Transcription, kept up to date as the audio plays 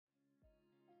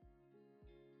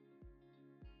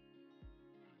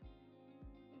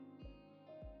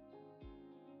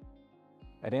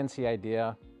At NC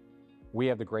Idea, we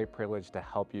have the great privilege to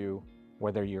help you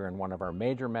whether you're in one of our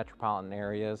major metropolitan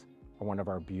areas or one of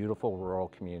our beautiful rural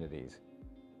communities.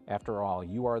 After all,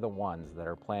 you are the ones that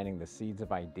are planting the seeds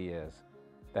of ideas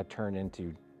that turn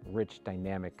into rich,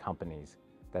 dynamic companies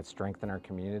that strengthen our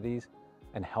communities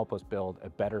and help us build a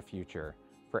better future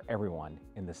for everyone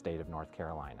in the state of North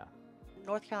Carolina.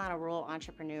 North Carolina rural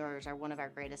entrepreneurs are one of our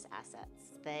greatest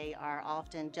assets. They are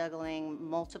often juggling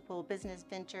multiple business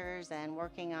ventures and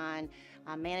working on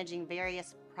managing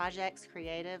various projects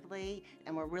creatively,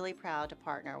 and we're really proud to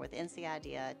partner with NC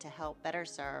Idea to help better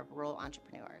serve rural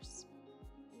entrepreneurs.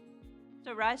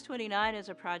 So Rise 29 is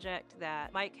a project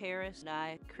that Mike Harris and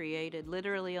I created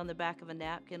literally on the back of a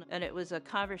napkin, and it was a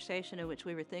conversation in which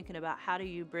we were thinking about how do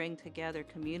you bring together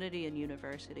community and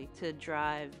university to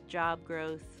drive job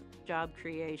growth, job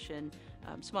creation,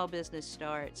 small business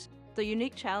starts. The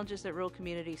unique challenges that rural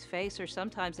communities face are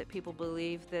sometimes that people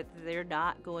believe that they're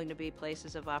not going to be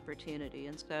places of opportunity.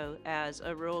 And so as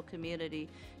a rural community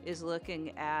is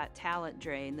looking at talent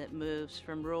drain that moves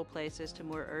from rural places to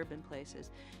more urban places,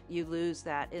 you lose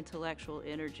that intellectual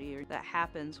energy that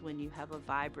happens when you have a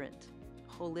vibrant,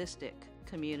 holistic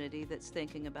community that's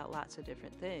thinking about lots of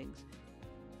different things.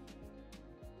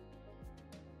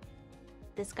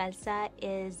 Descalza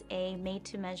is a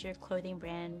made-to-measure clothing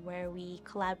brand where we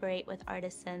collaborate with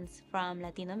artisans from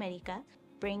Latin America,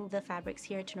 bring the fabrics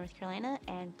here to North Carolina,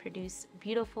 and produce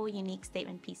beautiful, unique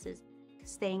statement pieces.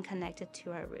 Staying connected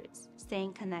to our roots,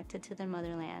 staying connected to the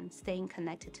motherland, staying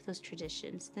connected to those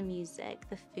traditions, the music,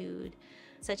 the food.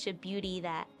 Such a beauty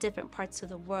that different parts of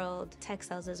the world,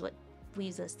 textiles is what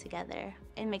weaves us together.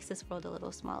 It makes this world a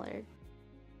little smaller.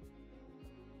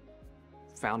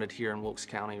 Founded here in Wilkes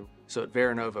County. So at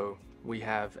Veranovo, we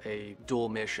have a dual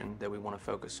mission that we want to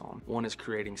focus on. One is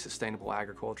creating sustainable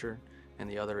agriculture, and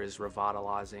the other is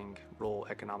revitalizing rural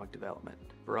economic development.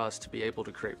 For us to be able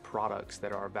to create products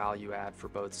that are a value add for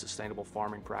both sustainable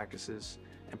farming practices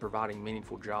and providing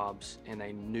meaningful jobs in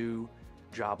a new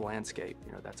job landscape,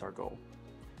 that's our goal.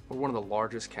 We're one of the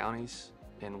largest counties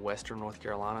in western North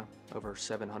Carolina, over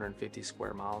 750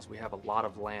 square miles. We have a lot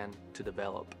of land to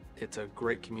develop. It's a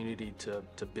great community to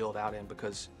build out in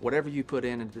because whatever you put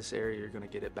into this area, you're going to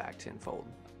get it back tenfold.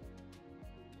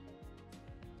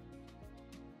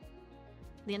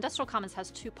 The Industrial Commons has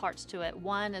two parts to it.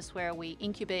 One is where we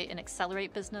incubate and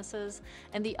accelerate businesses,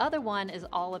 and the other one is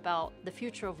all about the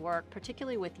future of work,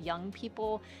 particularly with young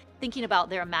people, thinking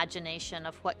about their imagination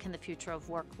of what can the future of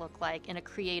work look like in a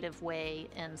creative way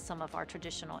in some of our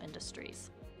traditional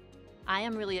industries. I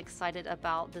am really excited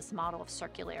about this model of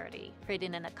circularity,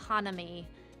 creating an economy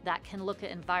that can look at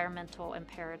environmental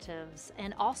imperatives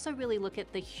and also really look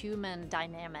at the human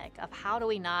dynamic of how do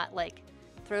we not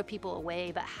throw people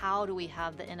away, but how do we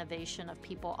have the innovation of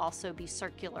people also be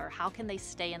circular? How can they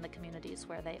stay in the communities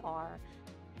where they are?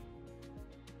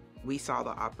 We saw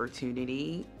the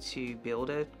opportunity to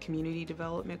build a community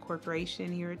development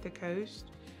corporation here at the coast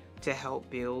to help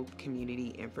build community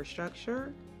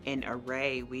infrastructure. In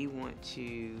Array, we want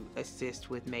to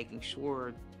assist with making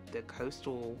sure the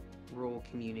coastal rural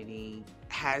community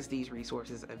has these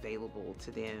resources available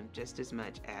to them just as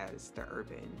much as the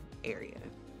urban area.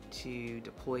 To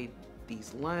deploy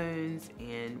these loans,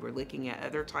 and we're looking at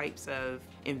other types of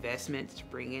investments to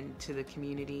bring into the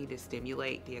community to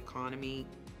stimulate the economy.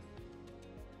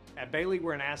 At Bailey,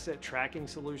 we're an asset tracking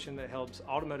solution that helps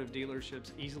automotive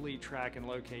dealerships easily track and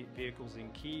locate vehicles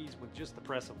and keys with just the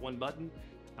press of one button.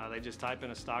 They just type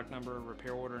in a stock number,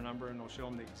 repair order number, and it'll show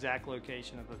them the exact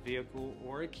location of a vehicle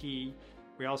or a key.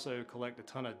 We also collect a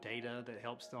ton of data that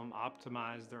helps them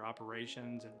optimize their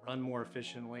operations and run more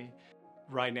efficiently.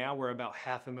 Right now, we're about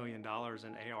 $500,000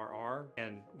 in ARR,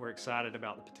 and we're excited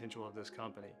about the potential of this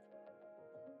company.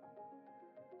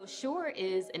 Shore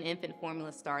is an infant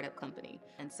formula startup company,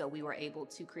 and so we were able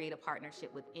to create a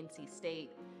partnership with NC State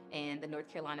and the North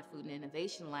Carolina Food and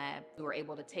Innovation Lab. We were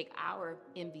able to take our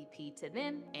MVP to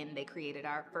them, and they created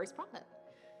our first product.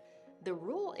 The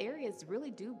rural areas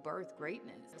really do birth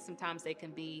greatness. Sometimes they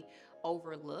can be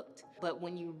overlooked, but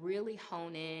when you really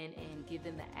hone in and give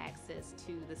them the access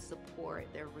to the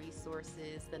support, their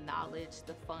resources, the knowledge,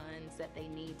 the funds that they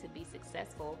need to be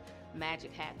successful,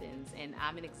 magic happens. And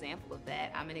I'm an example of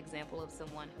that. I'm an example of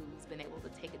someone who's been able to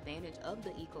take advantage of the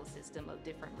ecosystem of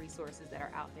different resources that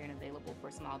are out there and available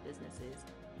for small businesses.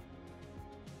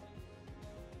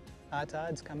 High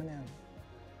tide's coming in.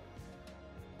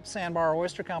 Sandbar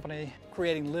Oyster Company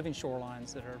creating living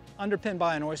shorelines that are underpinned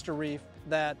by an oyster reef.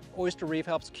 That oyster reef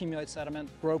helps accumulate sediment,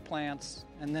 grow plants,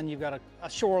 and then you've got a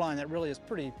shoreline that really is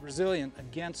pretty resilient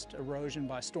against erosion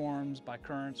by storms, by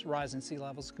currents, rising sea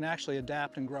levels, can actually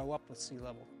adapt and grow up with sea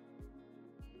level.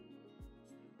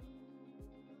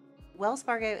 Wells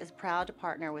Fargo is proud to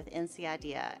partner with NC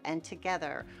Idea, and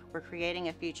together we're creating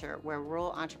a future where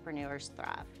rural entrepreneurs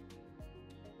thrive.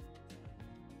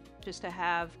 Just to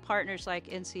have partners like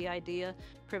NC Idea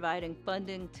providing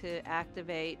funding to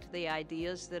activate the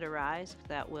ideas that arise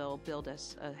that will build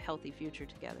us a healthy future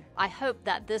together. I hope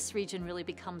that this region really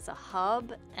becomes a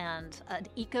hub and an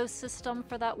ecosystem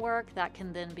for that work that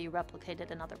can then be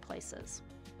replicated in other places.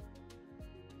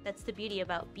 That's the beauty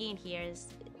about being here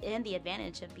and the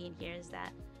advantage of being here is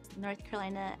that North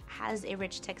Carolina has a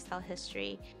rich textile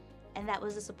history, and that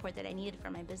was the support that I needed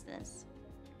for my business.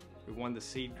 We won the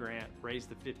seed grant, raised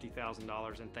the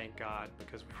 $50,000, and thank God,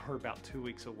 because we were about 2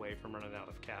 weeks away from running out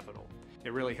of capital.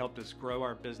 It really helped us grow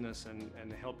our business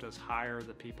and helped us hire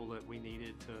the people that we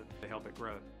needed to help it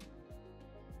grow.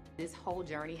 This whole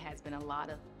journey has been a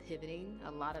lot of pivoting,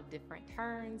 a lot of different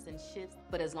turns and shifts,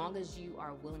 but as long as you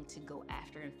are willing to go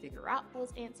after and figure out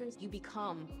those answers, you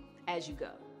become as you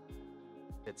go.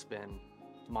 It's been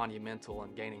monumental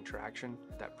in gaining traction,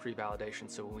 that pre-validation,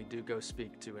 so when we do go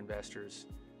speak to investors,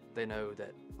 they know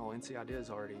that, oh, NC Idea has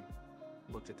already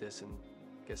looked at this and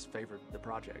I guess favored the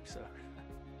project, so.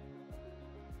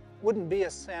 Wouldn't be a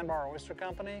Sandbar Oyster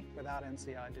Company without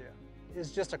NC Idea.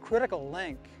 It's just a critical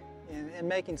link in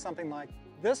making something like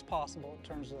this possible in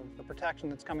terms of the protection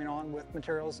that's coming on with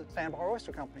materials that Sandbar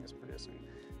Oyster Company is producing.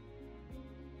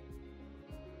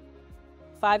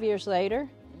 5 years later,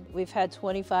 we've had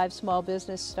 25 small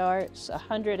business starts,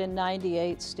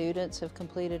 198 students have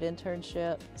completed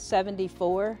internship,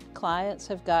 74 clients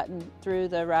have gotten through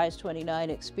the Rise 29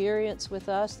 experience with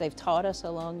us. They've taught us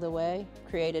along the way,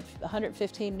 created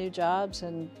 115 new jobs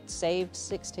and saved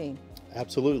 16.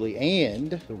 Absolutely,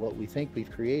 and what we think we've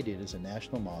created is a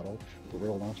national model for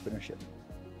rural entrepreneurship.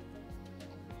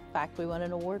 In fact, we won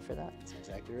an award for that. That's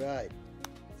exactly right.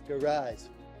 Let's go Rise.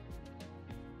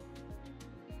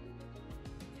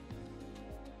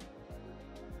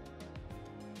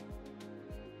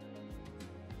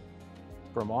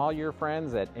 From all your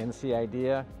friends at NC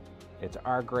Idea, it's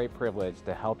our great privilege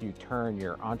to help you turn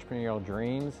your entrepreneurial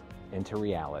dreams into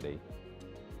reality.